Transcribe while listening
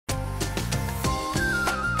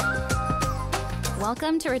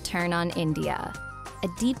Welcome to Return on India, a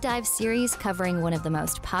deep dive series covering one of the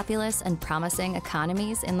most populous and promising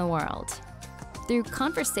economies in the world. Through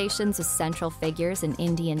conversations with central figures in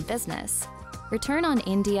Indian business, Return on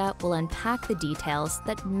India will unpack the details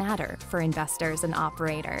that matter for investors and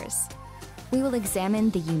operators. We will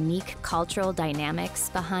examine the unique cultural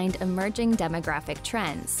dynamics behind emerging demographic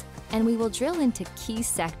trends, and we will drill into key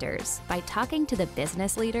sectors by talking to the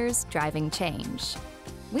business leaders driving change.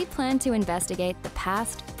 We plan to investigate the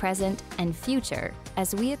past, present, and future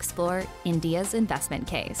as we explore India's investment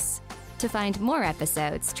case. To find more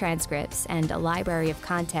episodes, transcripts, and a library of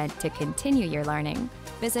content to continue your learning,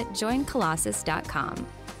 visit joincolossus.com.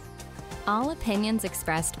 All opinions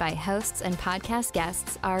expressed by hosts and podcast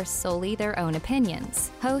guests are solely their own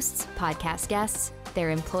opinions. Hosts, podcast guests,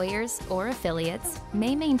 their employers, or affiliates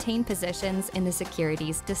may maintain positions in the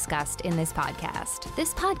securities discussed in this podcast.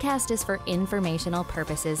 This podcast is for informational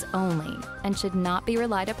purposes only and should not be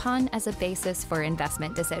relied upon as a basis for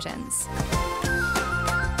investment decisions.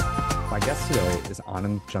 My guest today is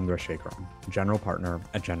Anand Chandrasekaran, General Partner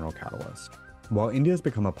at General Catalyst. While India has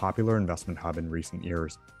become a popular investment hub in recent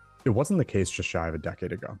years, it wasn't the case just shy of a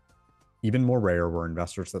decade ago. Even more rare were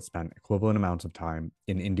investors that spent equivalent amounts of time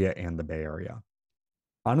in India and the Bay Area.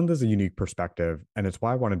 Anand has a unique perspective, and it's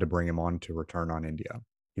why I wanted to bring him on to Return on India.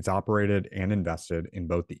 He's operated and invested in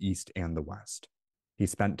both the East and the West. He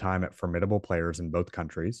spent time at formidable players in both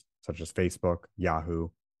countries, such as Facebook, Yahoo,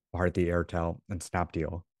 Bharti Airtel, and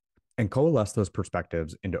Snapdeal, and coalesced those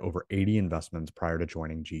perspectives into over 80 investments prior to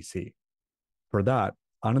joining GC. For that,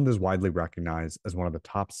 Anand is widely recognized as one of the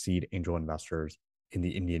top seed angel investors in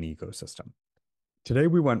the Indian ecosystem. Today,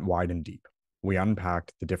 we went wide and deep. We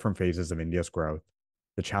unpacked the different phases of India's growth,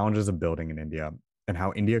 the challenges of building in India, and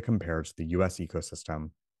how India compares to the US ecosystem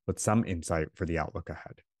with some insight for the outlook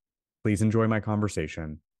ahead. Please enjoy my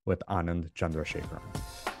conversation with Anand Chandrasekaran.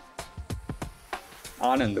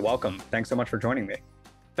 Anand, welcome. Thanks so much for joining me.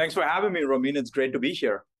 Thanks for having me, Ramin. It's great to be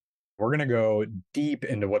here. We're going to go deep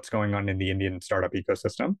into what's going on in the Indian startup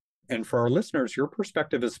ecosystem. And for our listeners, your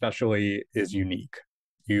perspective especially is unique.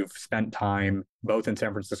 You've spent time both in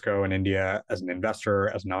San Francisco and India as an investor,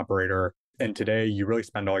 as an operator. And today you really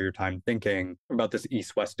spend all your time thinking about this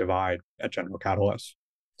East-West divide at General Catalyst.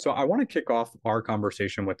 So I want to kick off our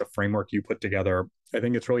conversation with the framework you put together. I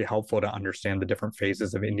think it's really helpful to understand the different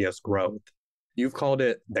phases of India's growth. You've called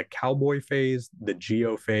it the Cowboy phase, the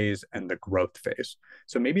Geo phase, and the growth phase.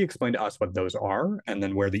 So maybe explain to us what those are and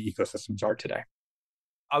then where the ecosystems are today.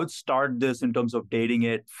 I would start this in terms of dating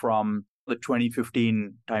it from the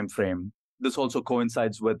 2015 timeframe. This also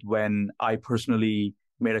coincides with when I personally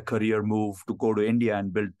made a career move to go to India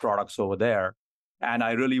and build products over there. And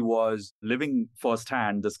I really was living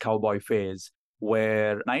firsthand this Cowboy phase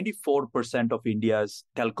where 94% of India's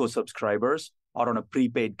telco subscribers are on a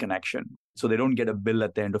prepaid connection. So they don't get a bill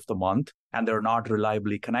at the end of the month and they're not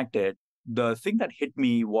reliably connected. The thing that hit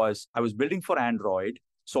me was I was building for Android.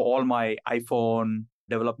 So all my iPhone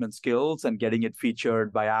development skills and getting it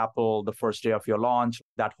featured by Apple the first day of your launch,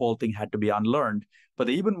 that whole thing had to be unlearned. But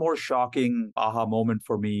the even more shocking aha moment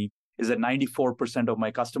for me is that 94% of my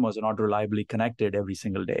customers are not reliably connected every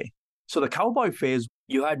single day. So the Cowboy phase,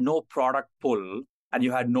 you had no product pull and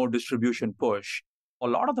you had no distribution push. A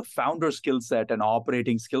lot of the founder skill set and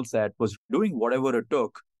operating skill set was doing whatever it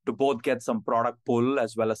took to both get some product pull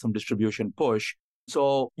as well as some distribution push.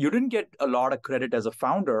 So you didn't get a lot of credit as a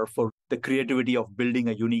founder for the creativity of building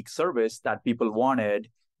a unique service that people wanted,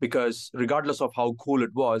 because regardless of how cool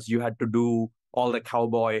it was, you had to do all the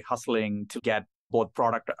cowboy hustling to get both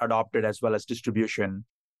product adopted as well as distribution.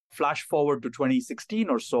 Flash forward to 2016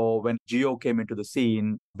 or so, when Geo came into the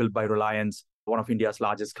scene, built by Reliance, one of India's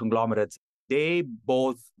largest conglomerates. They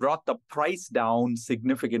both brought the price down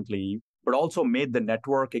significantly, but also made the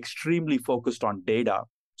network extremely focused on data.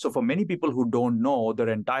 So for many people who don't know, their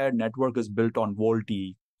entire network is built on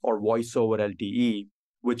VoLTE or voice over LTE,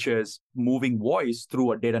 which is moving voice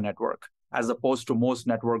through a data network, as opposed to most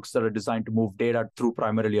networks that are designed to move data through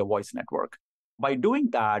primarily a voice network. By doing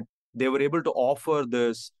that, they were able to offer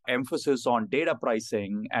this emphasis on data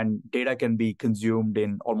pricing, and data can be consumed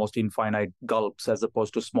in almost infinite gulps as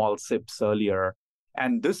opposed to small sips earlier.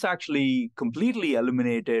 And this actually completely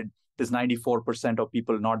eliminated this 94% of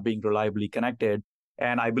people not being reliably connected.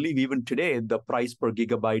 And I believe even today, the price per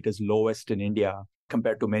gigabyte is lowest in India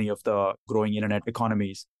compared to many of the growing internet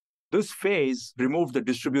economies. This phase removed the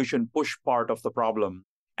distribution push part of the problem.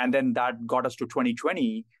 And then that got us to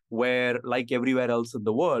 2020, where, like everywhere else in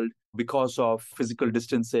the world, because of physical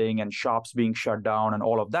distancing and shops being shut down and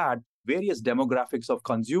all of that, various demographics of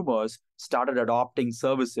consumers started adopting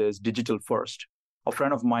services digital first. A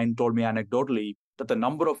friend of mine told me anecdotally that the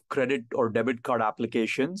number of credit or debit card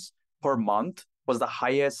applications per month was the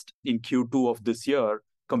highest in Q2 of this year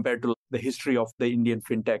compared to the history of the Indian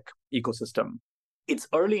fintech ecosystem. It's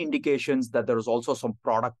early indications that there is also some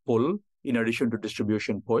product pull in addition to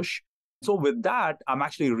distribution push. So with that, I'm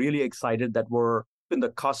actually really excited that we're in the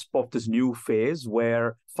cusp of this new phase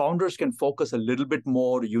where founders can focus a little bit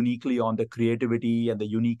more uniquely on the creativity and the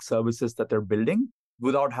unique services that they're building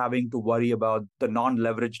without having to worry about the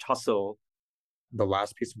non-leveraged hustle. The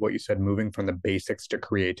last piece of what you said, moving from the basics to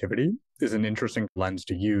creativity, is an interesting lens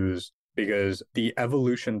to use because the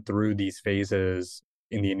evolution through these phases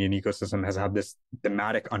in the Indian ecosystem has had this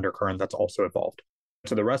thematic undercurrent that's also evolved.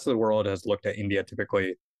 So the rest of the world has looked at India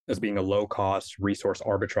typically as being a low-cost resource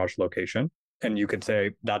arbitrage location. And you could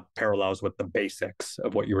say that parallels with the basics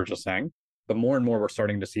of what you were just saying. But more and more, we're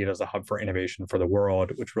starting to see it as a hub for innovation for the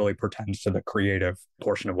world, which really pertains to the creative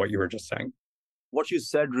portion of what you were just saying. What you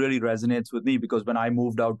said really resonates with me because when I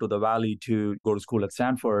moved out to the Valley to go to school at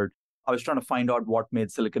Stanford, I was trying to find out what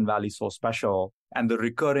made Silicon Valley so special. And the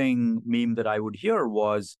recurring meme that I would hear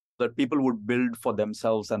was that people would build for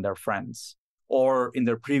themselves and their friends. Or in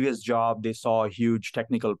their previous job, they saw a huge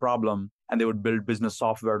technical problem and they would build business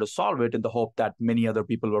software to solve it in the hope that many other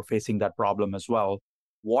people were facing that problem as well.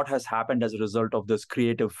 What has happened as a result of this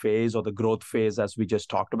creative phase or the growth phase, as we just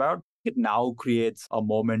talked about, it now creates a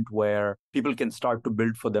moment where people can start to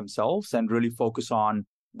build for themselves and really focus on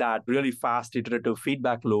that really fast iterative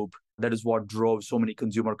feedback loop. That is what drove so many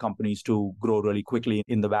consumer companies to grow really quickly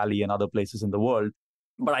in the Valley and other places in the world.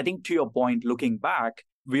 But I think to your point, looking back,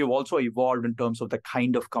 we have also evolved in terms of the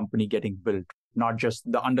kind of company getting built, not just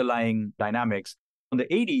the underlying dynamics. In the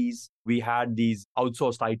 80s, we had these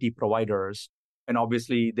outsourced IT providers, and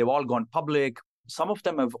obviously they've all gone public. Some of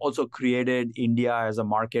them have also created India as a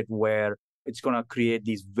market where it's going to create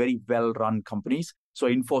these very well-run companies. So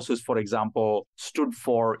Infosys, for example, stood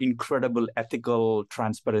for incredible ethical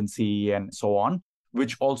transparency and so on,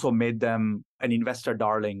 which also made them an investor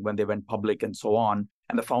darling when they went public and so on.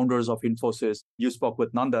 And the founders of Infosys, you spoke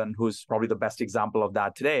with Nandan, who's probably the best example of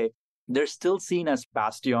that today. They're still seen as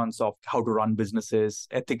bastions of how to run businesses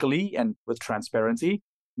ethically and with transparency.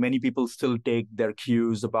 Many people still take their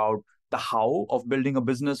cues about the how of building a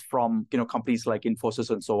business from companies like Infosys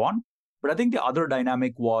and so on. But I think the other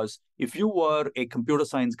dynamic was if you were a computer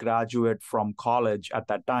science graduate from college at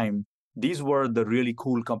that time, these were the really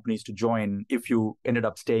cool companies to join if you ended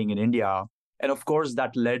up staying in India. And of course,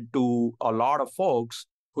 that led to a lot of folks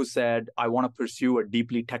who said, I want to pursue a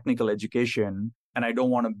deeply technical education, and I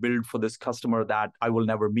don't want to build for this customer that I will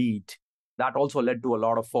never meet. That also led to a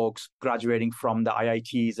lot of folks graduating from the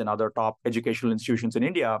IITs and other top educational institutions in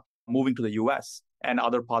India, moving to the US and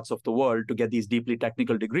other parts of the world to get these deeply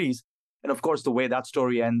technical degrees. And of course, the way that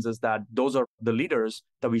story ends is that those are the leaders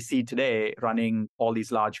that we see today running all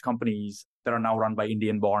these large companies that are now run by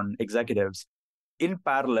Indian-born executives. In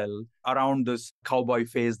parallel, around this Cowboy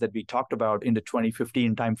phase that we talked about in the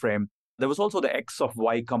 2015 timeframe, there was also the X of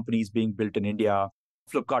Y companies being built in India.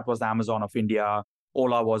 Flipkart was the Amazon of India.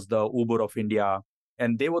 Ola was the Uber of India.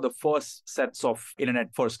 And they were the first sets of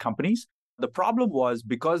internet-first companies. The problem was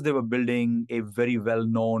because they were building a very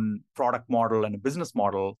well-known product model and a business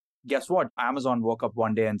model, guess what? Amazon woke up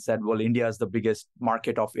one day and said, well, India is the biggest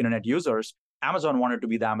market of internet users. Amazon wanted to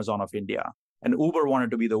be the Amazon of India. And Uber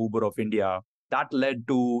wanted to be the Uber of India. That led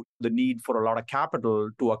to the need for a lot of capital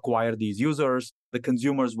to acquire these users. The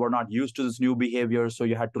consumers were not used to this new behavior, so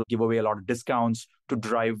you had to give away a lot of discounts to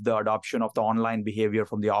drive the adoption of the online behavior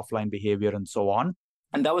from the offline behavior and so on.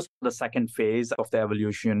 And that was the second phase of the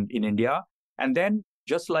evolution in India. And then,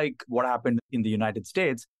 just like what happened in the United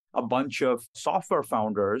States, a bunch of software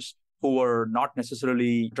founders who were not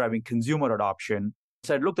necessarily driving consumer adoption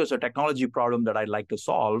said, look, there's a technology problem that I'd like to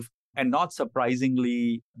solve. And not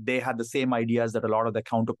surprisingly, they had the same ideas that a lot of the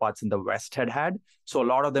counterparts in the West had had. So a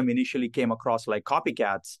lot of them initially came across like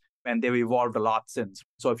copycats, and they've evolved a lot since.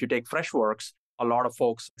 So if you take Freshworks, a lot of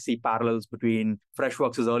folks see parallels between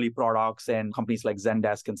Freshworks' early products and companies like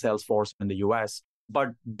Zendesk and Salesforce in the US.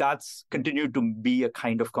 But that's continued to be a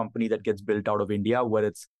kind of company that gets built out of India, where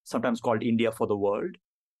it's sometimes called India for the world.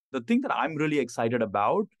 The thing that I'm really excited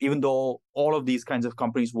about, even though all of these kinds of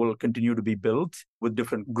companies will continue to be built with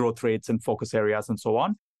different growth rates and focus areas and so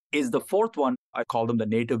on, is the fourth one. I call them the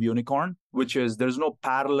native unicorn, which is there's no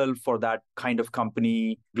parallel for that kind of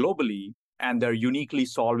company globally. And they're uniquely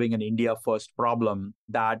solving an India-first problem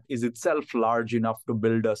that is itself large enough to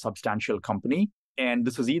build a substantial company. And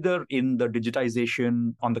this is either in the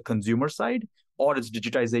digitization on the consumer side, or it's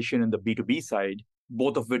digitization in the B2B side,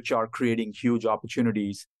 both of which are creating huge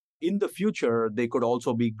opportunities. in the future, they could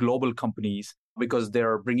also be global companies because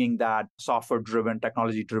they're bringing that software-driven,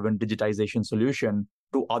 technology-driven digitization solution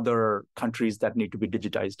to other countries that need to be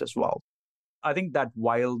digitized as well. I think that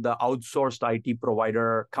while the outsourced IT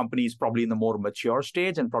provider company is probably in the more mature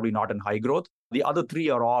stage and probably not in high growth, the other three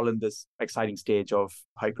are all in this exciting stage of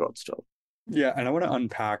high growth still. Yeah, and I want to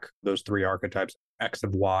unpack those three archetypes, X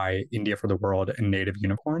of Y, India for the world, and native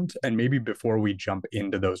unicorns. And maybe before we jump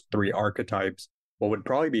into those three archetypes, what would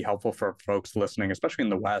probably be helpful for folks listening, especially in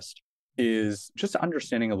the West, is just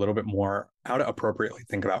understanding a little bit more how to appropriately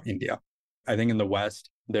think about India. I think in the West,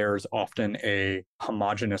 there's often a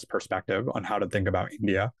homogenous perspective on how to think about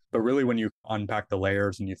India. But really, when you unpack the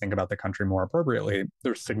layers and you think about the country more appropriately,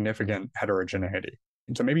 there's significant heterogeneity.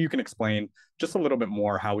 And so maybe you can explain just a little bit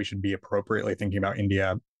more how we should be appropriately thinking about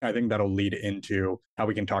India. I think that'll lead into how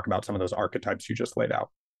we can talk about some of those archetypes you just laid out.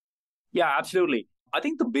 Yeah, absolutely. I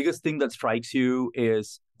think the biggest thing that strikes you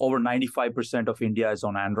is over 95% of India is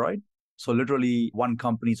on Android. So literally one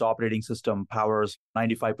company's operating system powers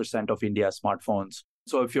 95% of India's smartphones.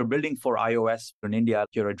 So if you're building for iOS in India,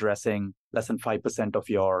 you're addressing less than 5% of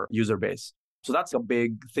your user base. So that's a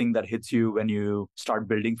big thing that hits you when you start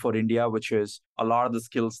building for India, which is a lot of the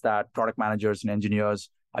skills that product managers and engineers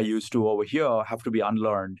are used to over here have to be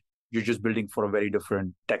unlearned. You're just building for a very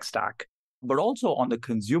different tech stack. But also on the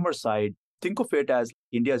consumer side, think of it as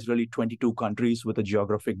India is really 22 countries with a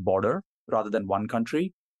geographic border rather than one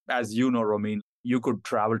country. As you know, Romeen, you could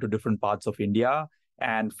travel to different parts of India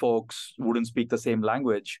and folks wouldn't speak the same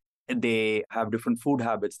language. They have different food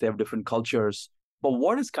habits, they have different cultures. But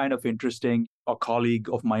what is kind of interesting, a colleague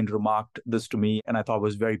of mine remarked this to me, and I thought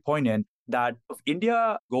was very poignant, that if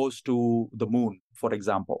India goes to the moon, for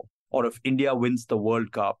example, or if India wins the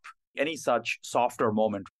World Cup, any such softer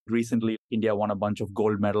moment, recently India won a bunch of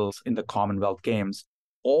gold medals in the Commonwealth Games,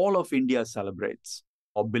 all of India celebrates.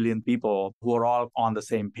 A billion people who are all on the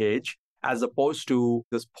same page, as opposed to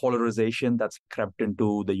this polarization that's crept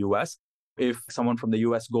into the US. If someone from the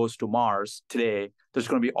US goes to Mars today, there's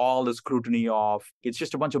going to be all the scrutiny of it's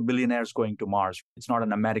just a bunch of billionaires going to Mars. It's not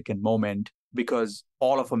an American moment because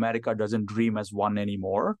all of America doesn't dream as one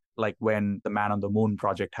anymore. Like when the Man on the Moon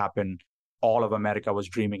project happened, all of America was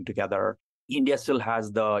dreaming together. India still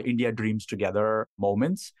has the India Dreams Together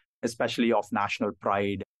moments, especially of national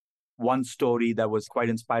pride. One story that was quite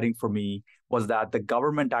inspiring for me was that the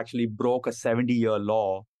government actually broke a 70-year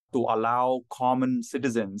law to allow common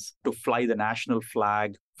citizens to fly the national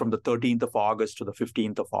flag from the 13th of August to the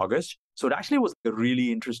 15th of August. So it actually was a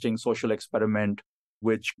really interesting social experiment,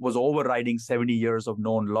 which was overriding 70 years of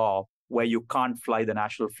known law, where you can't fly the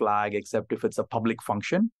national flag except if it's a public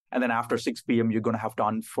function. And then after 6 p.m., you're going to have to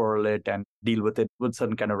unfurl it and deal with it with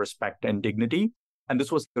certain kind of respect and dignity. And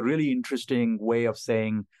this was a really interesting way of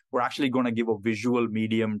saying, we're actually going to give a visual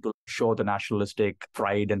medium to show the nationalistic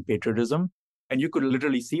pride and patriotism. And you could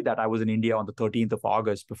literally see that. I was in India on the 13th of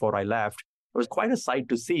August before I left. It was quite a sight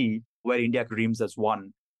to see where India dreams as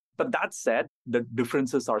one. But that said, the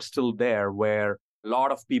differences are still there where a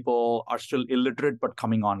lot of people are still illiterate but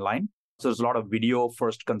coming online. So there's a lot of video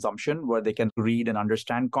first consumption where they can read and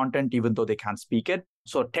understand content even though they can't speak it.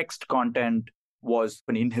 So text content was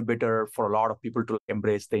an inhibitor for a lot of people to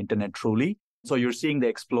embrace the internet truly. So you're seeing the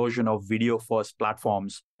explosion of video first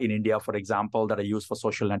platforms in India, for example, that are used for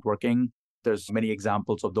social networking. There's many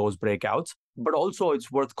examples of those breakouts. But also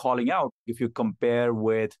it's worth calling out if you compare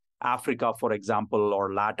with Africa, for example,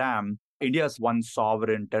 or LATAM, India's one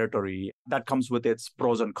sovereign territory that comes with its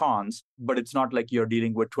pros and cons, but it's not like you're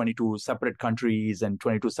dealing with 22 separate countries and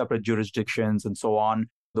 22 separate jurisdictions and so on.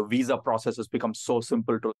 The visa process has become so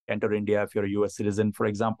simple to enter India if you're a US citizen, for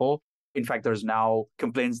example. In fact, there's now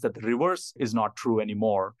complaints that the reverse is not true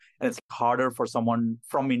anymore. And it's harder for someone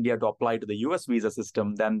from India to apply to the US visa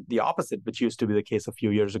system than the opposite, which used to be the case a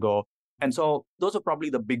few years ago. And so those are probably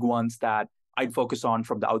the big ones that I'd focus on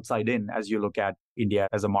from the outside in as you look at India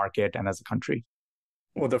as a market and as a country.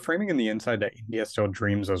 Well, the framing in the inside that India still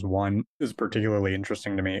dreams as one is particularly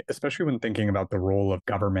interesting to me, especially when thinking about the role of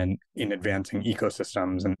government in advancing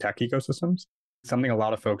ecosystems and tech ecosystems. Something a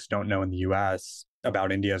lot of folks don't know in the US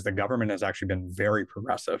about India is the government has actually been very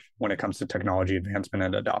progressive when it comes to technology advancement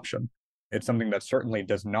and adoption. It's something that certainly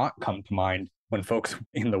does not come to mind when folks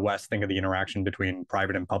in the West think of the interaction between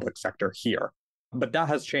private and public sector here. But that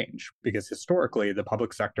has changed because historically, the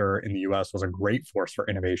public sector in the US was a great force for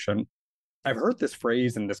innovation. I've heard this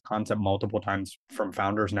phrase and this concept multiple times from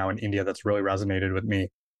founders now in India that's really resonated with me.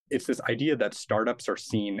 It's this idea that startups are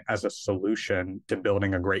seen as a solution to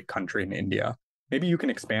building a great country in India. Maybe you can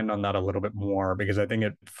expand on that a little bit more because I think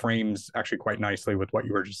it frames actually quite nicely with what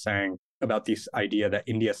you were just saying about this idea that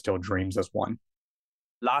India still dreams as one.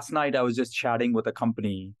 Last night, I was just chatting with a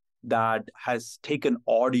company that has taken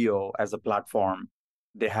audio as a platform.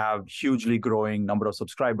 They have hugely growing number of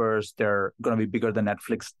subscribers. They're going to be bigger than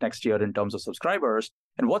Netflix next year in terms of subscribers.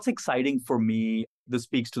 And what's exciting for me, this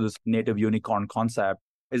speaks to this native unicorn concept,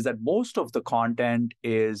 is that most of the content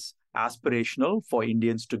is aspirational for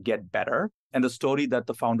Indians to get better. And the story that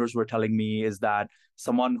the founders were telling me is that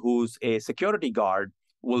someone who's a security guard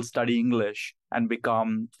will study English and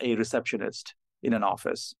become a receptionist in an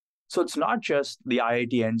office. So it's not just the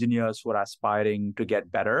IIT engineers who are aspiring to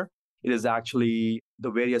get better. It is actually the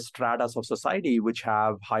various stratas of society which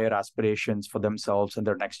have higher aspirations for themselves and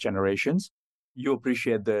their next generations. You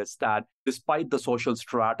appreciate this, that despite the social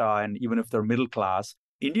strata, and even if they're middle class,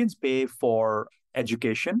 Indians pay for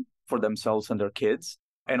education for themselves and their kids,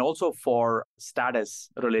 and also for status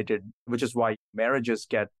related, which is why marriages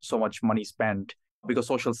get so much money spent, because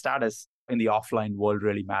social status in the offline world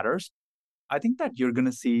really matters. I think that you're going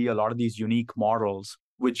to see a lot of these unique models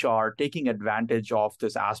which are taking advantage of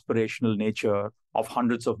this aspirational nature of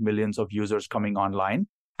hundreds of millions of users coming online.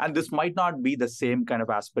 And this might not be the same kind of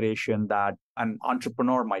aspiration that an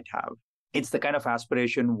entrepreneur might have. It's the kind of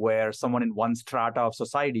aspiration where someone in one strata of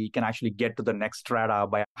society can actually get to the next strata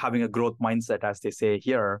by having a growth mindset, as they say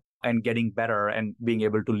here, and getting better and being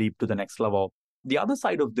able to leap to the next level. The other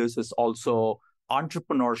side of this is also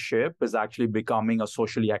entrepreneurship is actually becoming a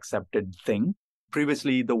socially accepted thing.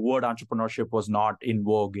 Previously, the word entrepreneurship was not in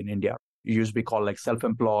vogue in India. It used to be called like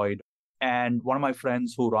self-employed. And one of my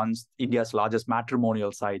friends who runs India's largest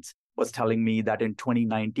matrimonial sites was telling me that in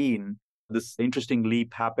 2019, this interesting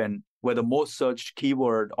leap happened where the most searched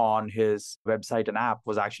keyword on his website and app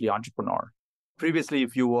was actually entrepreneur. Previously,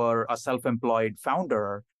 if you were a self-employed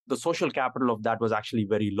founder, the social capital of that was actually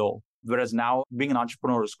very low. Whereas now being an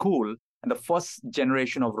entrepreneur is cool. And the first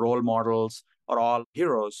generation of role models are all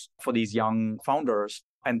heroes for these young founders.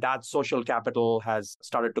 And that social capital has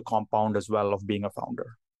started to compound as well of being a founder.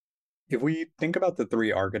 If we think about the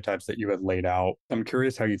three archetypes that you had laid out, I'm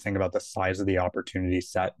curious how you think about the size of the opportunity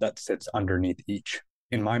set that sits underneath each.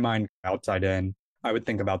 In my mind, outside in, I would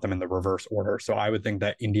think about them in the reverse order. So I would think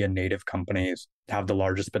that India native companies have the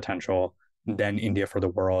largest potential, then India for the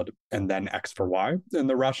world, and then X for Y. And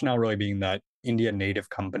the rationale really being that India native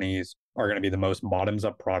companies are going to be the most bottoms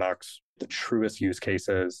up products, the truest use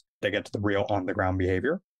cases. They get to the real on the ground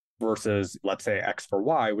behavior versus, let's say, X for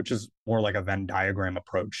Y, which is more like a Venn diagram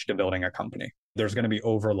approach to building a company. There's going to be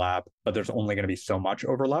overlap, but there's only going to be so much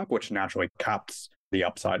overlap, which naturally caps the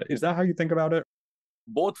upside. Is that how you think about it?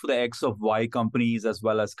 Both for the X of Y companies, as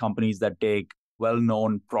well as companies that take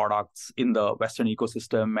well-known products in the Western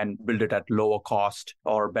ecosystem and build it at lower cost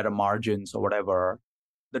or better margins or whatever.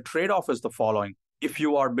 The trade-off is the following. If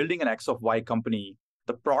you are building an X of Y company,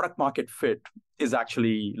 the product market fit is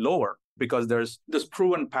actually lower because there's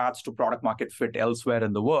proven paths to product market fit elsewhere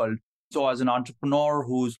in the world. So as an entrepreneur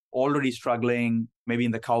who's already struggling, maybe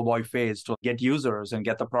in the Cowboy phase, to get users and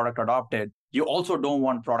get the product adopted, you also don't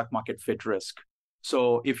want product market fit risk.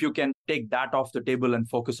 So if you can take that off the table and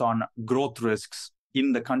focus on growth risks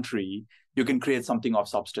in the country, you can create something of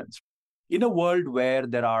substance. In a world where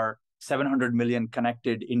there are 700 million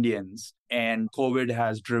connected Indians and COVID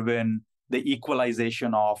has driven the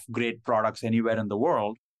equalization of great products anywhere in the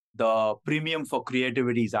world, the premium for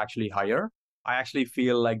creativity is actually higher. I actually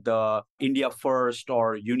feel like the India first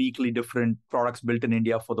or uniquely different products built in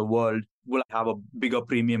India for the world will have a bigger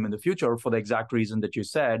premium in the future for the exact reason that you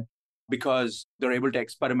said, because they're able to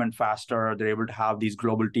experiment faster, they're able to have these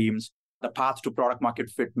global teams. The path to product market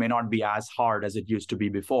fit may not be as hard as it used to be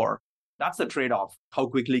before. That's the trade-off. How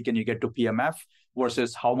quickly can you get to PMF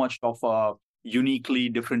versus how much of a uniquely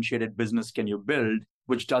differentiated business can you build,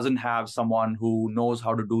 which doesn't have someone who knows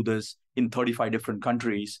how to do this in 35 different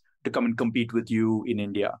countries to come and compete with you in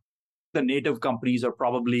India. The native companies are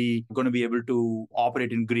probably going to be able to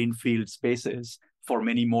operate in greenfield spaces for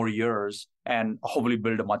many more years and hopefully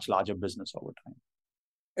build a much larger business over time.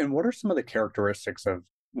 And what are some of the characteristics of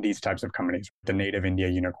these types of companies, the native India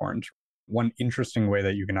unicorns? One interesting way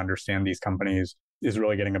that you can understand these companies is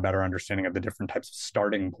really getting a better understanding of the different types of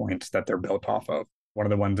starting points that they're built off of. One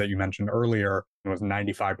of the ones that you mentioned earlier was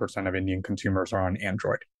 95% of Indian consumers are on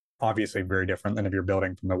Android. Obviously very different than if you're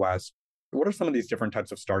building from the West. What are some of these different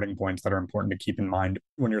types of starting points that are important to keep in mind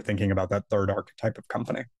when you're thinking about that third archetype of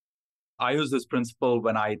company? I use this principle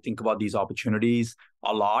when I think about these opportunities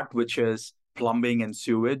a lot, which is plumbing and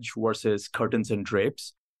sewage versus curtains and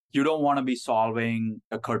drapes. You don't want to be solving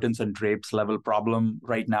a curtains and drapes level problem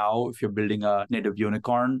right now if you're building a native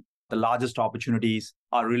unicorn. The largest opportunities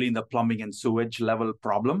are really in the plumbing and sewage level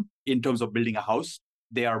problem in terms of building a house.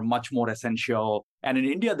 they are much more essential. And in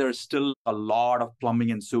India, there's still a lot of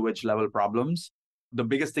plumbing and sewage level problems. The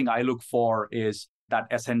biggest thing I look for is that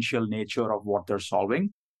essential nature of what they're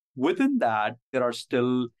solving. Within that, there are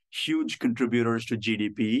still huge contributors to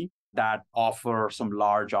GDP that offer some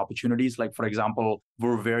large opportunities. Like, for example,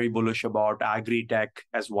 we're very bullish about agri-tech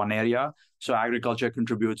as one area. So agriculture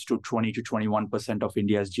contributes to 20 to 21% of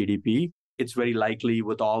India's GDP. It's very likely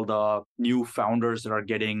with all the new founders that are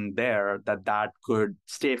getting there that could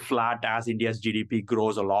stay flat as India's GDP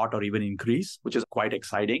grows a lot or even increase, which is quite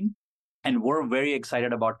exciting. And we're very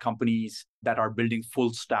excited about companies that are building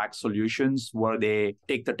full stack solutions where they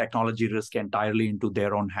take the technology risk entirely into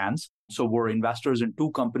their own hands. So we're investors in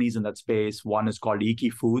two companies in that space. One is called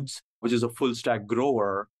Iki Foods, which is a full stack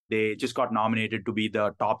grower. They just got nominated to be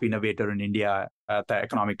the top innovator in India at the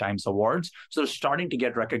Economic Times Awards. So they're starting to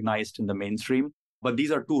get recognized in the mainstream. But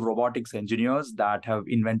these are two robotics engineers that have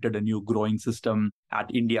invented a new growing system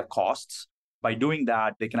at India costs. By doing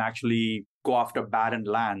that, they can actually go after barren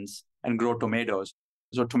lands and grow tomatoes.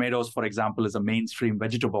 So tomatoes, for example, is a mainstream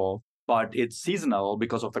vegetable, but it's seasonal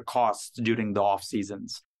because of the costs during the off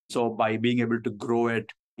seasons. So by being able to grow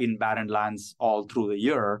it in barren lands all through the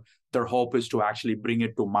year, their hope is to actually bring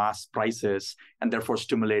it to mass prices and therefore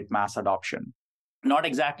stimulate mass adoption. Not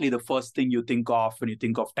exactly the first thing you think of when you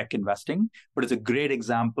think of tech investing, but it's a great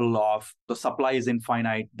example of the supply is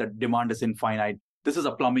infinite, the demand is infinite. This is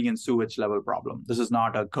a plumbing and sewage level problem. This is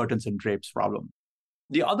not a curtains and drapes problem.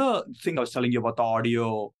 The other thing I was telling you about the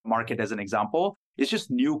audio market as an example is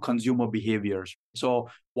just new consumer behaviors. So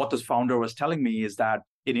what this founder was telling me is that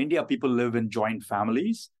in India, people live in joint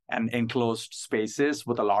families and enclosed spaces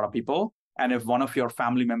with a lot of people. And if one of your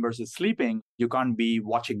family members is sleeping, you can't be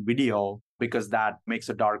watching video because that makes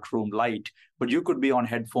a dark room light. But you could be on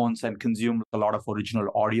headphones and consume a lot of original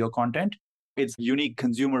audio content. It's unique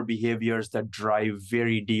consumer behaviors that drive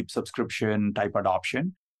very deep subscription type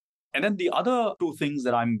adoption. And then the other two things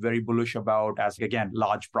that I'm very bullish about as, again,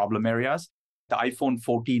 large problem areas, the iPhone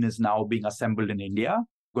 14 is now being assembled in India.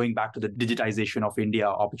 Going back to the digitization of India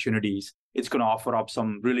opportunities, it's going to offer up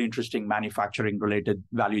some really interesting manufacturing related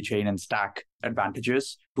value chain and stack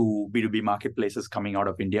advantages to B2B marketplaces coming out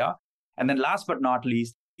of India. And then last but not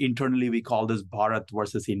least, internally, we call this Bharat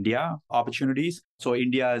versus India opportunities. So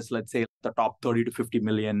India is, let's say, the top 30 to 50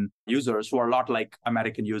 million users who are a lot like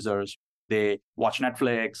American users. They watch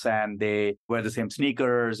Netflix and they wear the same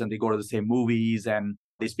sneakers and they go to the same movies and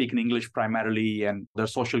they speak in English primarily and their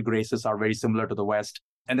social graces are very similar to the West.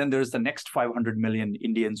 And then there's the next 500 million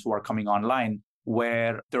Indians who are coming online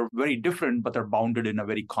where they're very different, but they're bounded in a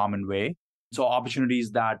very common way. So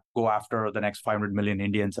opportunities that go after the next 500 million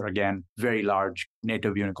Indians are, again, very large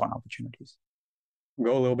native unicorn opportunities.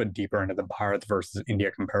 Go a little bit deeper into the Bharat versus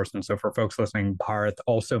India comparison. So for folks listening, Bharat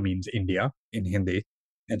also means India in Hindi.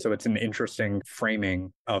 And so it's an interesting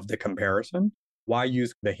framing of the comparison. Why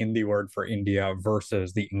use the Hindi word for India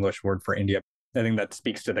versus the English word for India? I think that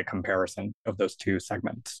speaks to the comparison of those two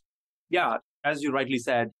segments. Yeah, as you rightly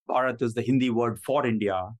said, Bharat is the Hindi word for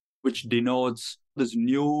India, which denotes this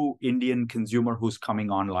new Indian consumer who's coming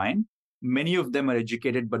online. Many of them are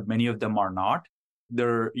educated, but many of them are not.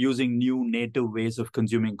 They're using new native ways of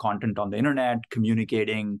consuming content on the internet,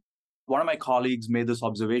 communicating. One of my colleagues made this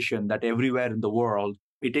observation that everywhere in the world,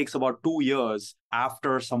 it takes about 2 years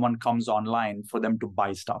after someone comes online for them to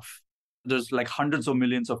buy stuff. There's like hundreds of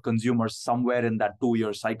millions of consumers somewhere in that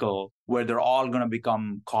 2-year cycle where they're all going to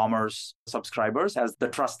become commerce subscribers as the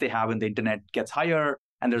trust they have in the internet gets higher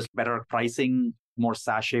and there's better pricing, more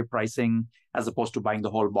sachet pricing, as opposed to buying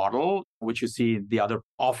the whole bottle, which you see the other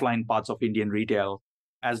offline parts of Indian retail.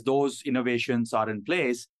 As those innovations are in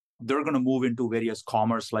place, they're going to move into various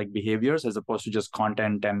commerce-like behaviors as opposed to just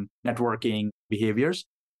content and networking behaviors.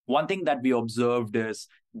 One thing that we observed is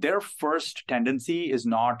their first tendency is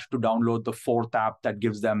not to download the fourth app that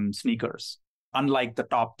gives them sneakers. Unlike the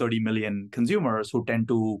top 30 million consumers who tend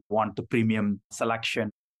to want the premium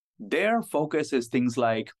selection, their focus is things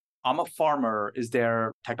like, I'm a farmer. Is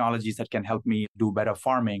there technologies that can help me do better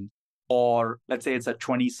farming? Or let's say it's a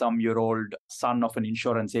 20-some-year-old son of an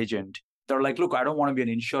insurance agent. They're like, look, I don't want to be an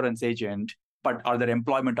insurance agent, but are there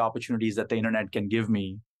employment opportunities that the internet can give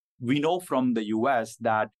me? We know from the US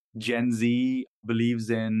that Gen Z believes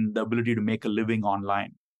in the ability to make a living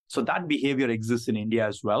online. So that behavior exists in India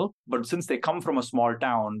as well. But since they come from a small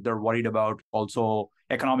town, they're worried about also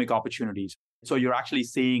economic opportunities. So you're actually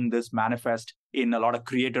seeing this manifest in a lot of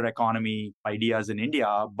creator economy ideas in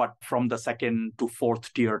India, but from the second to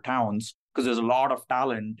fourth tier towns, because there's a lot of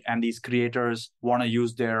talent and these creators want to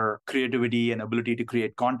use their creativity and ability to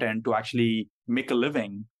create content to actually make a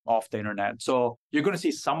living of the internet. So you're going to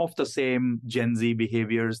see some of the same Gen Z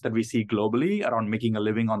behaviors that we see globally around making a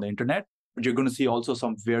living on the internet, but you're going to see also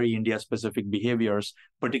some very India-specific behaviors,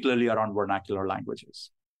 particularly around vernacular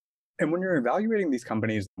languages. And when you're evaluating these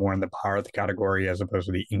companies more in the Bharat category as opposed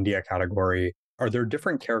to the India category, are there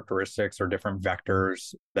different characteristics or different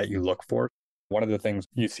vectors that you look for? One of the things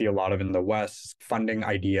you see a lot of in the West is funding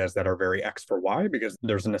ideas that are very X for Y because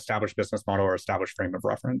there's an established business model or established frame of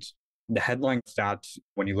reference. The headline stats,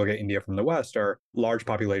 when you look at India from the West, are large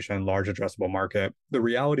population, large addressable market. The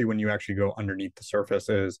reality when you actually go underneath the surface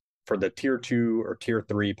is for the tier 2 or tier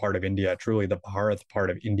 3 part of India, truly the Bharat part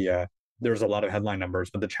of India, there's a lot of headline numbers,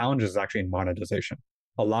 but the challenge is actually in monetization.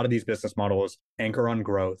 A lot of these business models anchor on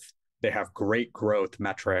growth. They have great growth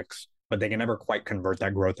metrics, but they can never quite convert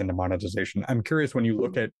that growth into monetization. I'm curious, when you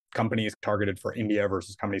look at companies targeted for India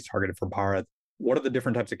versus companies targeted for Bharat, what are the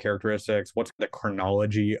different types of characteristics? What's the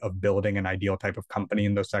chronology of building an ideal type of company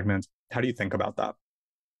in those segments? How do you think about that?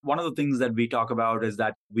 One of the things that we talk about is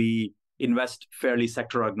that we invest fairly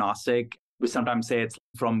sector agnostic. We sometimes say it's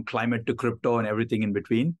from climate to crypto and everything in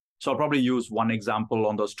between. So I'll probably use one example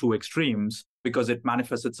on those two extremes because it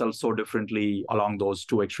manifests itself so differently along those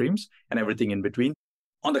two extremes and everything in between.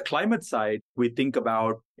 On the climate side, we think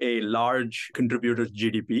about a large contributor to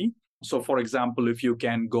GDP. So for example, if you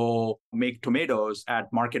can go make tomatoes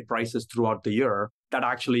at market prices throughout the year, that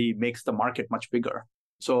actually makes the market much bigger.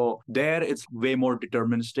 So there it's way more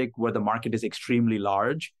deterministic where the market is extremely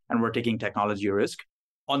large and we're taking technology risk.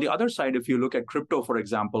 On the other side, if you look at crypto, for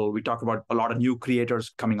example, we talk about a lot of new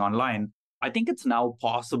creators coming online. I think it's now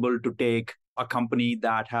possible to take a company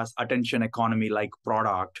that has attention economy like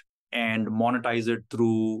product and monetize it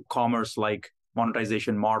through commerce like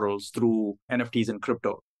monetization models through NFTs and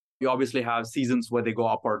crypto. You obviously have seasons where they go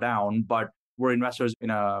up or down, but we're investors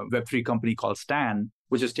in a Web3 company called Stan,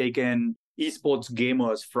 which has taken esports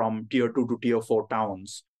gamers from tier 2 to tier 4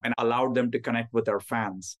 towns and allowed them to connect with their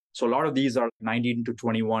fans. So a lot of these are 19 to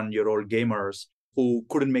 21-year-old gamers who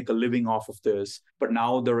couldn't make a living off of this, but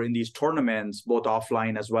now they're in these tournaments, both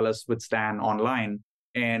offline as well as with Stan online,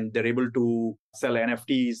 and they're able to sell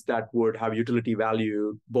NFTs that would have utility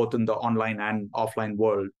value both in the online and offline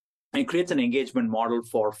world. And it creates an engagement model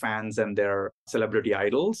for fans and their celebrity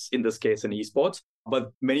idols, in this case in esports.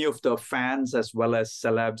 But many of the fans as well as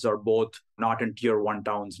celebs are both not in tier 1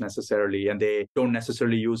 towns necessarily, and they don't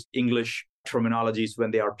necessarily use English terminologies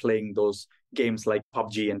when they are playing those games like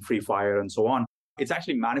PUBG and Free Fire and so on. It's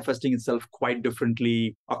actually manifesting itself quite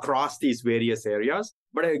differently across these various areas.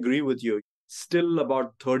 But I agree with you. Still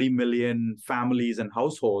about 30 million families and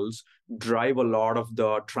households drive a lot of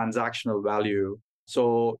the transactional value.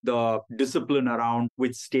 So the discipline around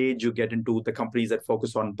which stage you get into the companies that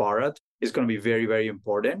focus on Bharat is going to be very, very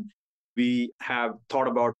important. We have thought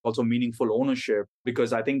about also meaningful ownership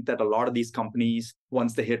because I think that a lot of these companies,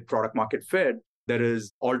 once they hit product market fit, there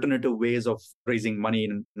is alternative ways of raising money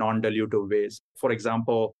in non-dilutive ways. For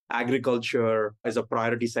example, agriculture is a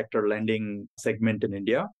priority sector lending segment in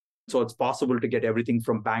India. So it's possible to get everything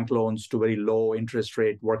from bank loans to very low interest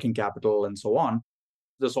rate working capital and so on.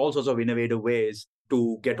 There's all sorts of innovative ways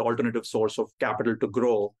to get alternative source of capital to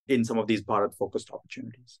grow in some of these Bharat-focused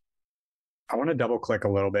opportunities. I want to double click a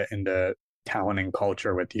little bit into talent and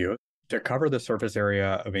culture with you. To cover the surface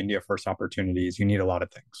area of India first opportunities, you need a lot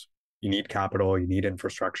of things. You need capital, you need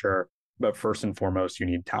infrastructure, but first and foremost, you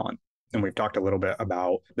need talent. And we've talked a little bit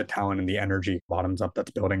about the talent and the energy bottoms up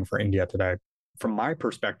that's building for India today. From my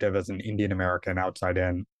perspective as an Indian American outside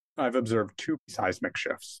in, I've observed two seismic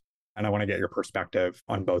shifts, and I want to get your perspective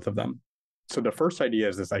on both of them. So the first idea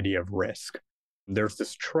is this idea of risk. There's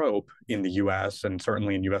this trope in the US and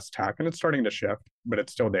certainly in US tech, and it's starting to shift, but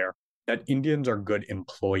it's still there, that Indians are good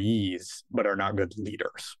employees, but are not good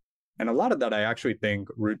leaders. And a lot of that I actually think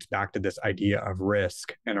roots back to this idea of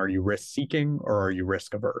risk. And are you risk seeking or are you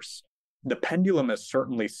risk averse? The pendulum has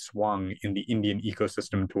certainly swung in the Indian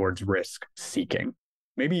ecosystem towards risk seeking.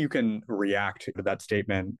 Maybe you can react to that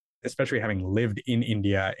statement, especially having lived in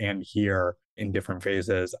India and here in different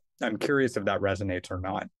phases. I'm curious if that resonates or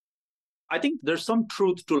not. I think there's some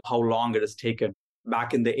truth to how long it has taken.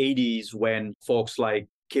 Back in the 80s, when folks like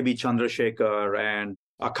KB Chandrasekaran and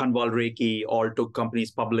Kanwal Rekhi all took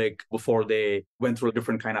companies public before they went through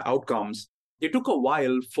different kind of outcomes, it took a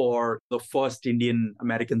while for the first Indian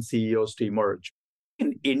American CEOs to emerge.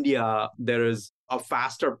 In India, there is a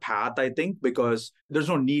faster path, I think, because there's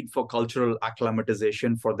no need for cultural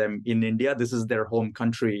acclimatization for them in India. This is their home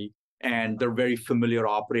country, and they're very familiar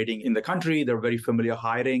operating in the country. They're very familiar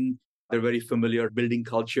hiring. They're very familiar building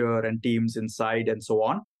culture and teams inside and so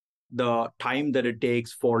on. The time that it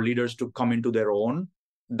takes for leaders to come into their own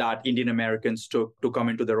that Indian Americans took to come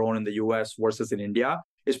into their own in the US versus in India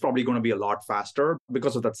is probably going to be a lot faster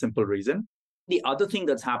because of that simple reason. The other thing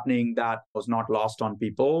that's happening that was not lost on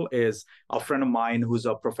people is a friend of mine who's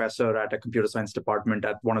a professor at a computer science department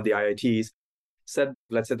at one of the IITs said,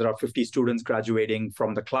 let's say there are 50 students graduating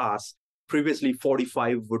from the class. Previously,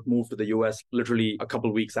 45 would move to the US literally a couple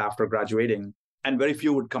of weeks after graduating, and very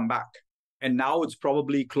few would come back. And now it's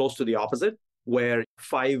probably close to the opposite, where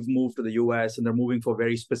 5 move to the US and they're moving for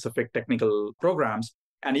very specific technical programs.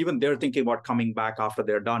 And even they're thinking about coming back after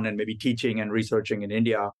they're done and maybe teaching and researching in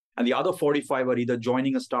India. And the other 45 are either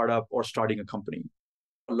joining a startup or starting a company.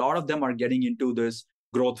 A lot of them are getting into this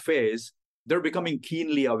growth phase. They're becoming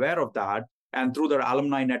keenly aware of that. And through their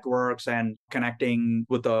alumni networks and connecting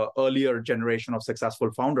with the earlier generation of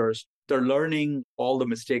successful founders, they're learning all the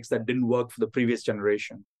mistakes that didn't work for the previous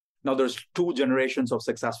generation. Now there's 2 generations of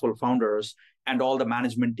successful founders and all the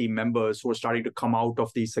management team members who are starting to come out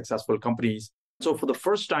of these successful companies. So for the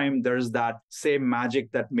first time, there's that same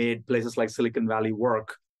magic that made places like Silicon Valley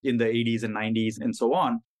work in the 80s and 90s and so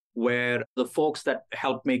on, where the folks that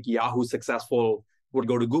helped make Yahoo successful would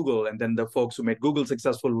go to Google, and then the folks who made Google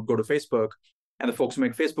successful would go to Facebook, and the folks who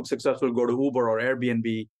make Facebook successful would go to Uber or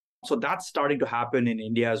Airbnb. So that's starting to happen in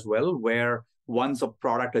India as well, where once a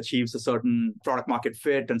product achieves a certain product market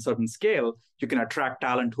fit and certain scale, you can attract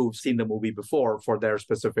talent who've seen the movie before for their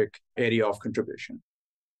specific area of contribution.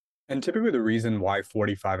 And typically the reason why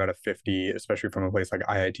 45 out of 50, especially from a place like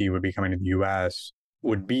IIT, would be coming to the US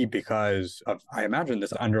would be because of, I imagine,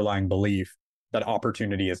 this underlying belief that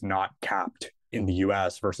opportunity is not capped in the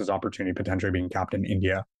US versus opportunity potentially being capped in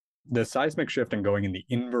India. The seismic shift and going in the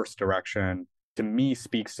inverse direction, to me,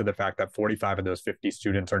 speaks to the fact that 45 of those 50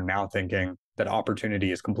 students are now thinking that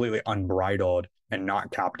opportunity is completely unbridled and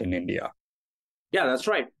not capped in India. Yeah, that's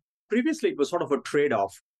right. Previously, it was sort of a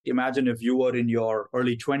trade-off. Imagine if you were in your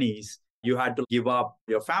early 20s, you had to give up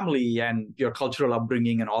your family and your cultural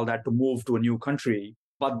upbringing and all that to move to a new country.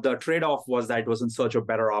 But the trade-off was that it was in search of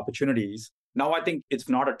better opportunities. Now, I think it's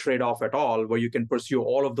not a trade-off at all, where you can pursue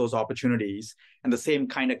all of those opportunities and the same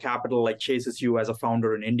kind of capital like chases you as a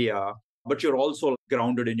founder in India, but you're also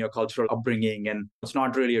grounded in your cultural upbringing. And it's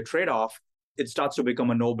not really a trade-off. It starts to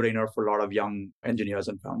become a no-brainer for a lot of young engineers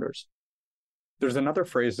and founders. There's another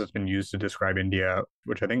phrase that's been used to describe India,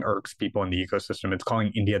 which I think irks people in the ecosystem. It's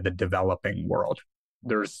calling India the developing world.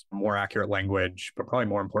 There's more accurate language, but probably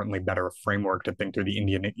more importantly, better framework to think through the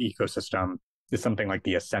Indian ecosystem is something like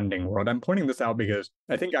the ascending world. I'm pointing this out because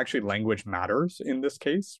I think actually language matters in this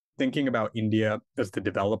case. Thinking about India as the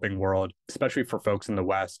developing world, especially for folks in the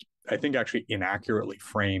West, I think actually inaccurately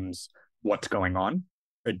frames what's going on.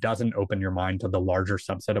 It doesn't open your mind to the larger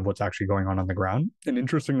subset of what's actually going on the ground. And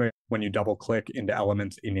interestingly, when you double click into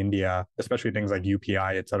elements in India, especially things like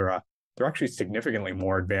UPI, et cetera, they're actually significantly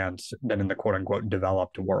more advanced than in the quote unquote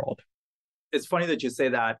developed world. It's funny that you say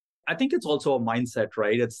that. I think it's also a mindset,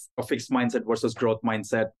 right? It's a fixed mindset versus growth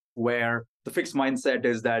mindset, where the fixed mindset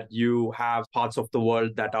is that you have parts of the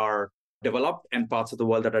world that are developed and parts of the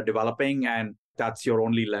world that are developing, and that's your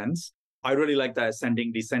only lens. I really like the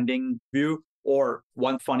ascending, descending view. Or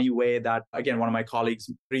one funny way that, again, one of my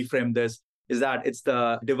colleagues reframed this is that it's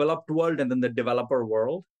the developed world and then the developer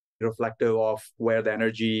world, reflective of where the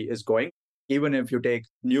energy is going. Even if you take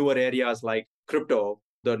newer areas like crypto,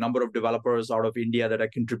 the number of developers out of India that are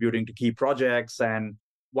contributing to key projects. And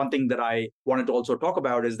one thing that I wanted to also talk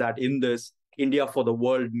about is that in this India for the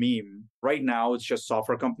world meme, right now it's just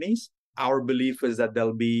software companies. Our belief is that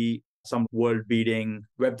there'll be some world-beating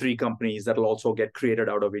Web3 companies that will also get created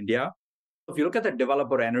out of India. If you look at the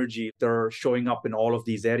developer energy, they're showing up in all of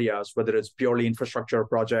these areas, whether it's purely infrastructure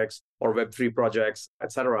projects or Web3 projects,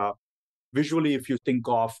 et cetera. Visually, if you think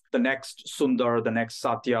of the next Sundar, the next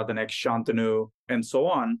Satya, the next Shantanu, and so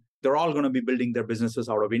on, they're all going to be building their businesses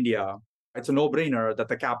out of India. It's a no-brainer that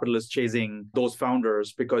the capital is chasing those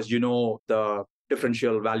founders because you know the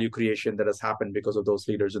differential value creation that has happened because of those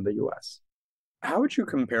leaders in the US. How would you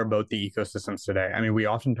compare both the ecosystems today? I mean, we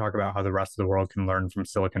often talk about how the rest of the world can learn from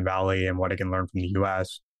Silicon Valley and what it can learn from the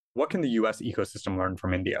US. What can the US ecosystem learn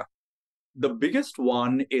from India? The biggest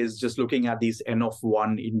one is just looking at these N of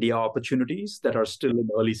one India opportunities that are still in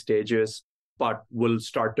early stages, but will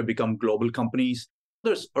start to become global companies.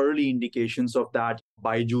 There's early indications of that.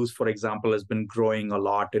 Byju's, for example, has been growing a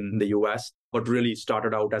lot in the US, but really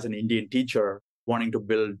started out as an Indian teacher wanting to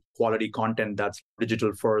build quality content that's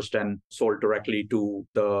digital first and sold directly to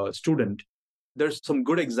the student. There's some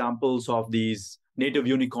good examples of these native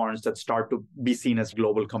unicorns that start to be seen as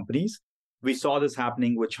global companies. We saw this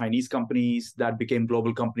happening with Chinese companies that became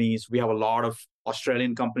global companies. We have a lot of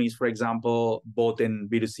Australian companies, for example, both in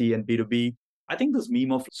B2C and B2B. I think this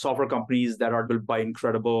meme of software companies that are built by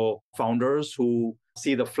incredible founders who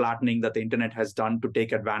see the flattening that the internet has done to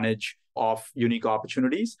take advantage of unique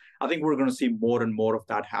opportunities, I think we're going to see more and more of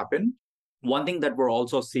that happen. One thing that we're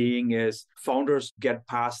also seeing is founders get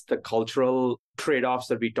past the cultural trade-offs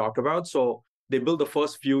that we talked about. So they build the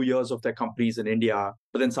first few years of their companies in India,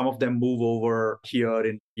 but then some of them move over here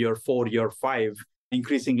in year 4, year 5,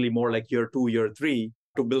 increasingly more like year 2, year 3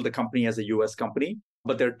 to build the company as a US company.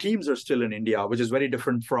 But their teams are still in India, which is very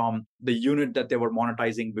different from the unit that they were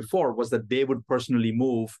monetizing before, was that they would personally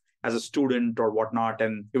move as a student or whatnot,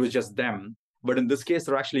 and it was just them. But in this case,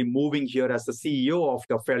 they're actually moving here as the CEO of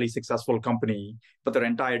a fairly successful company, but their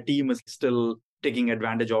entire team is still taking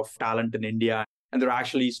advantage of talent in India. And they're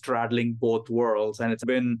actually straddling both worlds. And it's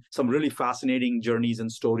been some really fascinating journeys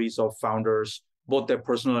and stories of founders, both their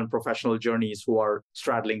personal and professional journeys, who are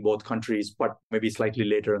straddling both countries, but maybe slightly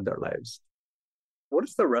later in their lives. What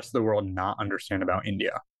does the rest of the world not understand about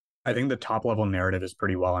India? I think the top level narrative is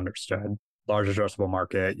pretty well understood. Large addressable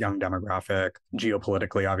market, young demographic,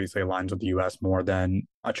 geopolitically obviously aligns with the US more than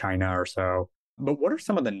a China or so. But what are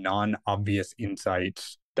some of the non-obvious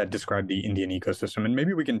insights that describe the Indian ecosystem? And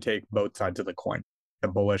maybe we can take both sides of the coin. The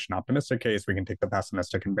bullish and optimistic case, we can take the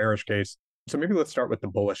pessimistic and bearish case. So maybe let's start with the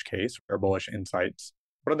bullish case or bullish insights.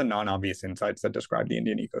 What are the non-obvious insights that describe the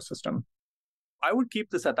Indian ecosystem? I would keep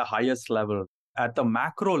this at the highest level. At the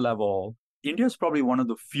macro level, India is probably one of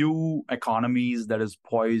the few economies that is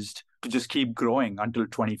poised to just keep growing until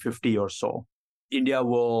 2050 or so. India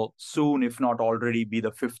will soon, if not already, be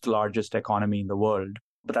the 5th largest economy in the world,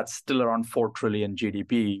 but that's still around 4 trillion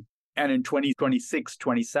GDP. And in 2026,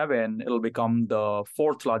 27, it'll become the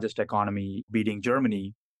 4th largest economy, beating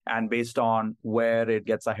Germany. And based on where it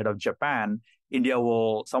gets ahead of Japan, India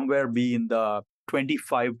will somewhere be in the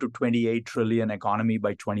 25 to 28 trillion economy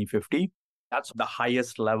by 2050. That's the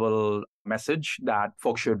highest level message that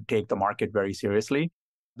folks should take the market very seriously.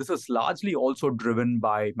 This is largely also driven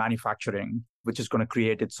by manufacturing, which is going to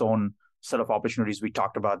create its own set of opportunities. We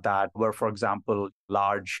talked about that, where, for example,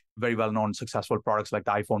 large, very well-known, successful products like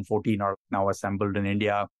the iPhone 14 are now assembled in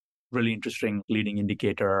India. Really interesting leading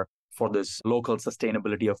indicator for this local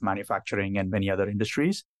sustainability of manufacturing and many other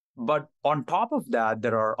industries. But on top of that,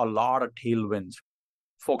 there are a lot of tailwinds.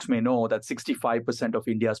 Folks may know that 65% of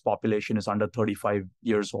India's population is under 35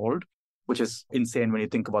 years old, which is insane when you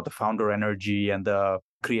think about the founder energy and the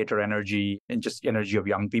creator energy and just energy of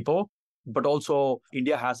young people. But also,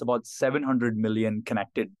 India has about 700 million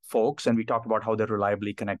connected folks. And we talked about how they're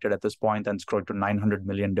reliably connected at this point, and it's growing to 900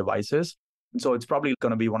 million devices. And so it's probably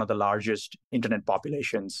going to be one of the largest internet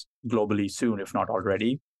populations globally soon, if not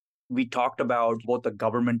already. We talked about both the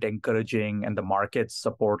government encouraging and the markets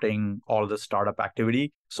supporting all the startup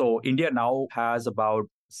activity. So India now has about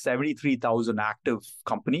 73,000 active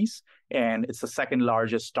companies, and it's the 2nd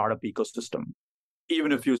largest startup ecosystem.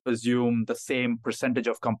 Even if you assume the same percentage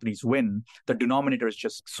of companies win, the denominator is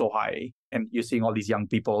just so high, and you're seeing all these young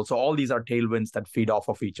people. So all these are tailwinds that feed off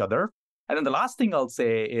of each other. And then the last thing I'll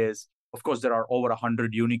say is, of course, there are over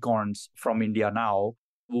 100 unicorns from India now.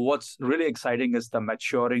 What's really exciting is the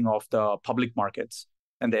maturing of the public markets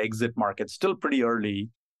and the exit markets. Still pretty early,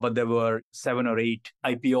 but there were 7 or 8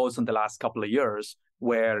 IPOs in the last couple of years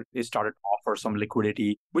where they started to offer some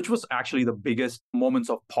liquidity, which was actually the biggest moments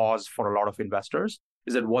of pause for a lot of investors,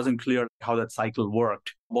 is it wasn't clear how that cycle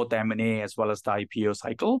worked, both the M&A as well as the IPO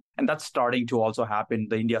cycle. And that's starting to also happen.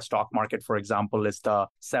 The India stock market, for example, is the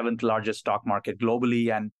 7th largest stock market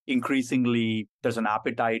globally. And increasingly, there's an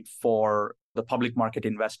appetite for the public market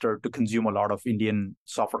investor to consume a lot of Indian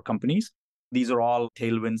software companies. These are all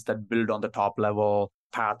tailwinds that build on the top level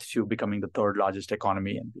path to becoming the 3rd largest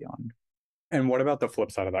economy and beyond. And what about the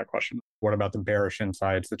flip side of that question? What about the bearish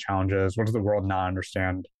insights, the challenges? What does the world not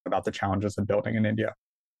understand about the challenges of building in India?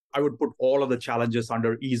 I would put all of the challenges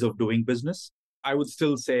under ease of doing business. I would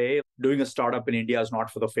still say doing a startup in India is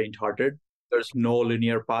not for the faint-hearted. There's no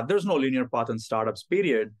linear path. There's no linear path in startups,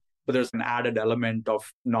 period. But there's an added element of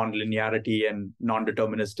non-linearity and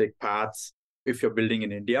non-deterministic paths if you're building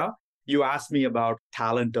in India. You asked me about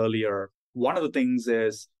talent earlier. One of the things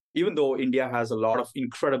is, even though India has a lot of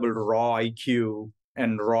incredible raw IQ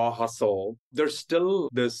and raw hustle, there's still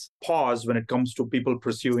this pause when it comes to people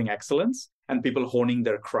pursuing excellence and people honing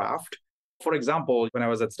their craft. For example, when I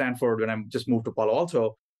was at Stanford, when I just moved to Palo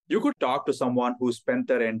Alto, you could talk to someone who spent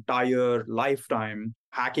their entire lifetime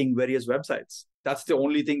hacking various websites. That's the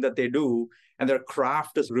only thing that they do. And their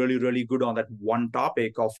craft is really, really good on that one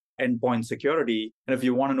topic of endpoint security. And if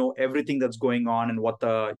you want to know everything that's going on and what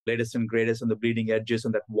the latest and greatest and the bleeding edge is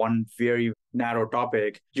on that one very narrow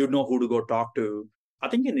topic, you'd know who to go talk to. I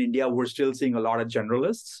think in India, we're still seeing a lot of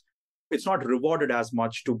generalists. it's not rewarded as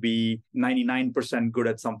much to be 99% good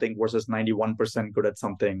at something versus 91% good at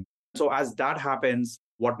something. So as that happens,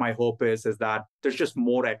 what my hope is that there's just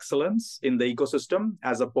more excellence in the ecosystem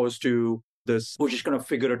as opposed to this, we're just going to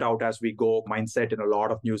figure it out as we go mindset in a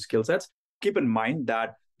lot of new skill sets. Keep in mind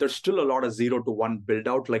that there's still a lot of 0 to 1 build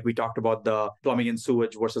out. Like we talked about the plumbing and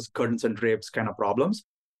sewage versus curtains and drapes kind of problems.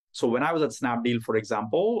 So when I was at Snapdeal, for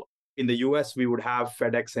example, in the US, we would have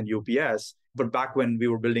FedEx and UPS. But back when we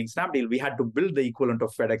were building Snapdeal, we had to build the equivalent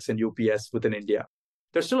of FedEx and UPS within India.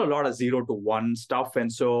 There's still a lot of 0 to 1 stuff.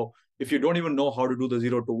 And so if you don't even know how to do the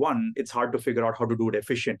 0 to 1, it's hard to figure out how to do it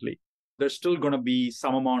efficiently. There's still going to be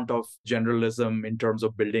some amount of generalism in terms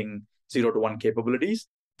of building 0 to 1 capabilities.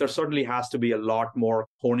 There certainly has to be a lot more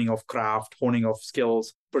honing of craft, honing of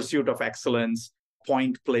skills, pursuit of excellence,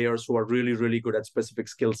 point players who are really, really good at specific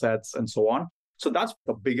skill sets and so on. So that's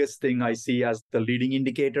the biggest thing I see as the leading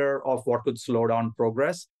indicator of what could slow down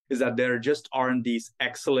progress, is that there just aren't these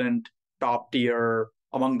excellent top tier,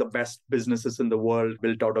 among the best businesses in the world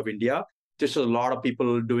built out of India. There's a lot of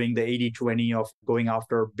people doing the 80-20 of going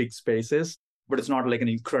after big spaces, but it's not like an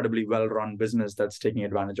incredibly well-run business that's taking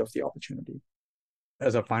advantage of the opportunity.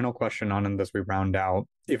 As a final question, Anand, as we round out,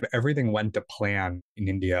 if everything went to plan in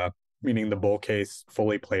India, meaning the bull case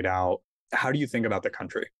fully played out, how do you think about the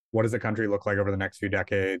country? What does the country look like over the next few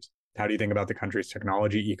decades? How do you think about the country's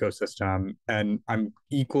technology ecosystem? And I'm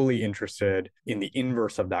equally interested in the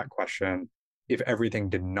inverse of that question. If everything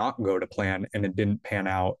did not go to plan and it didn't pan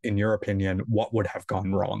out, in your opinion, what would have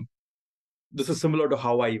gone wrong? This is similar to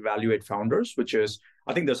how I evaluate founders, which is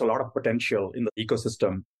I think there's a lot of potential in the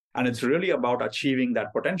ecosystem. And it's really about achieving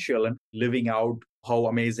that potential and living out how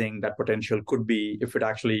amazing that potential could be if it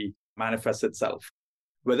actually manifests itself.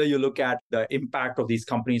 Whether you look at the impact of these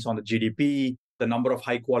companies on the GDP, the number of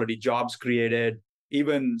high quality jobs created,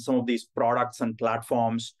 even some of these products and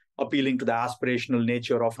platforms appealing to the aspirational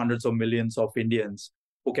nature of hundreds of millions of Indians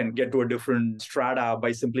who can get to a different strata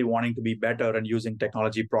by simply wanting to be better and using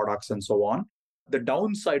technology products and so on. The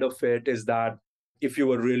downside of it is that if you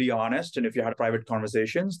were really honest and if you had private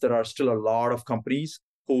conversations, there are still a lot of companies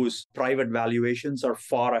whose private valuations are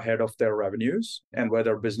far ahead of their revenues and where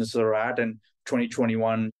their businesses are at. And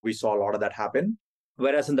 2021, we saw a lot of that happen.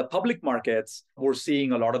 Whereas in the public markets, we're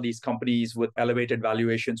seeing a lot of these companies with elevated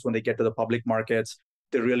valuations when they get to the public markets,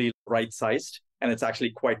 they're really right-sized. And it's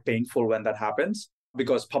actually quite painful when that happens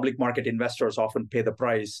because public market investors often pay the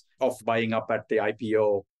price of buying up at the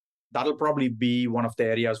IPO. That'll probably be one of the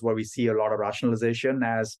areas where we see a lot of rationalization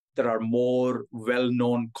as there are more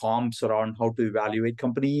well-known comps around how to evaluate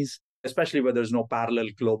companies, especially where there's no parallel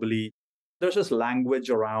globally. There's just language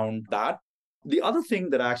around that. The other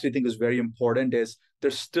thing that I actually think is very important is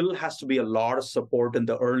there still has to be a lot of support in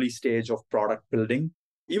the early stage of product building.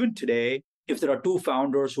 Even today, if there are two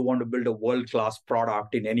founders who want to build a world-class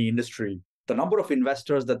product in any industry, the number of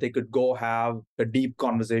investors that they could go have a deep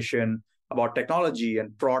conversation about technology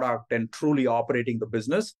and product and truly operating the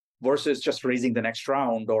business versus just raising the next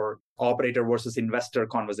round or operator versus investor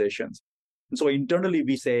conversations. And so internally,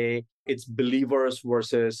 we say it's believers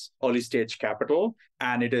versus early stage capital,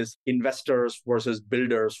 and it is investors versus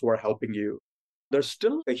builders who are helping you. There's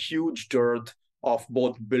still a huge dearth of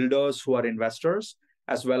both builders who are investors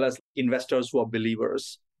as well as investors who are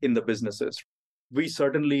believers in the businesses. We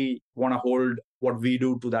certainly want to hold what we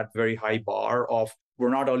do to that very high bar of we're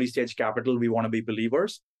not early stage capital, we want to be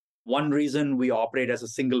believers. One reason we operate as a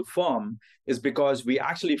single firm is because we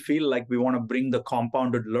actually feel like we want to bring the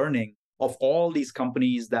compounded learning of all these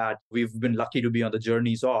companies that we've been lucky to be on the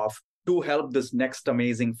journeys of to help this next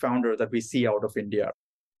amazing founder that we see out of India.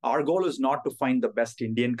 Our goal is not to find the best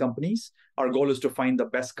Indian companies. Our goal is to find the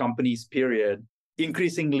best companies, period.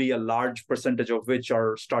 Increasingly, a large percentage of which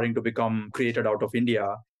are starting to become created out of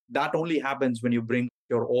India. That only happens when you bring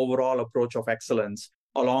your overall approach of excellence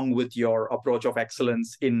along with your approach of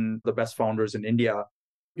excellence in the best founders in India.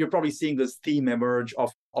 You're probably seeing this theme emerge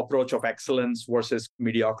of approach of excellence versus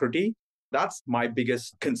mediocrity. That's my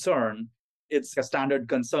biggest concern. It's a standard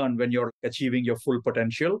concern when you're achieving your full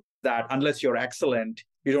potential, that unless you're excellent,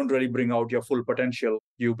 you don't really bring out your full potential.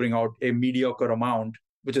 You bring out a mediocre amount,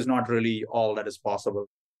 which is not really all that is possible.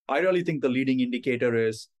 I really think the leading indicator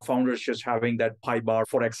is founders just having that high bar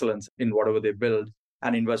for excellence in whatever they build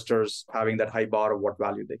and investors having that high bar of what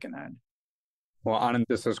value they can add. Well, Anand,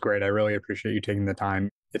 this is great. I really appreciate you taking the time.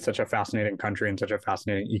 It's such a fascinating country and such a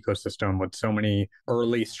fascinating ecosystem with so many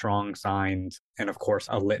early strong signs and, of course,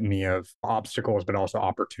 a litany of obstacles, but also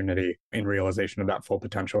opportunity in realization of that full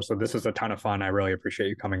potential. So this is a ton of fun. I really appreciate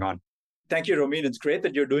you coming on. Thank you, Romeen. It's great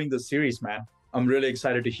that you're doing this series, man. I'm really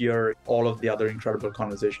excited to hear all of the other incredible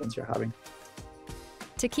conversations you're having.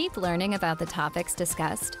 To keep learning about the topics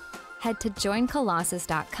discussed, head to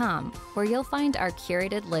joincolossus.com, where you'll find our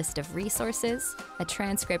curated list of resources, a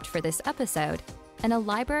transcript for this episode, and a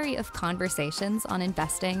library of conversations on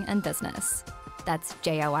investing and business. That's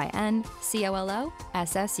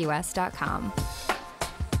joincolossus.com.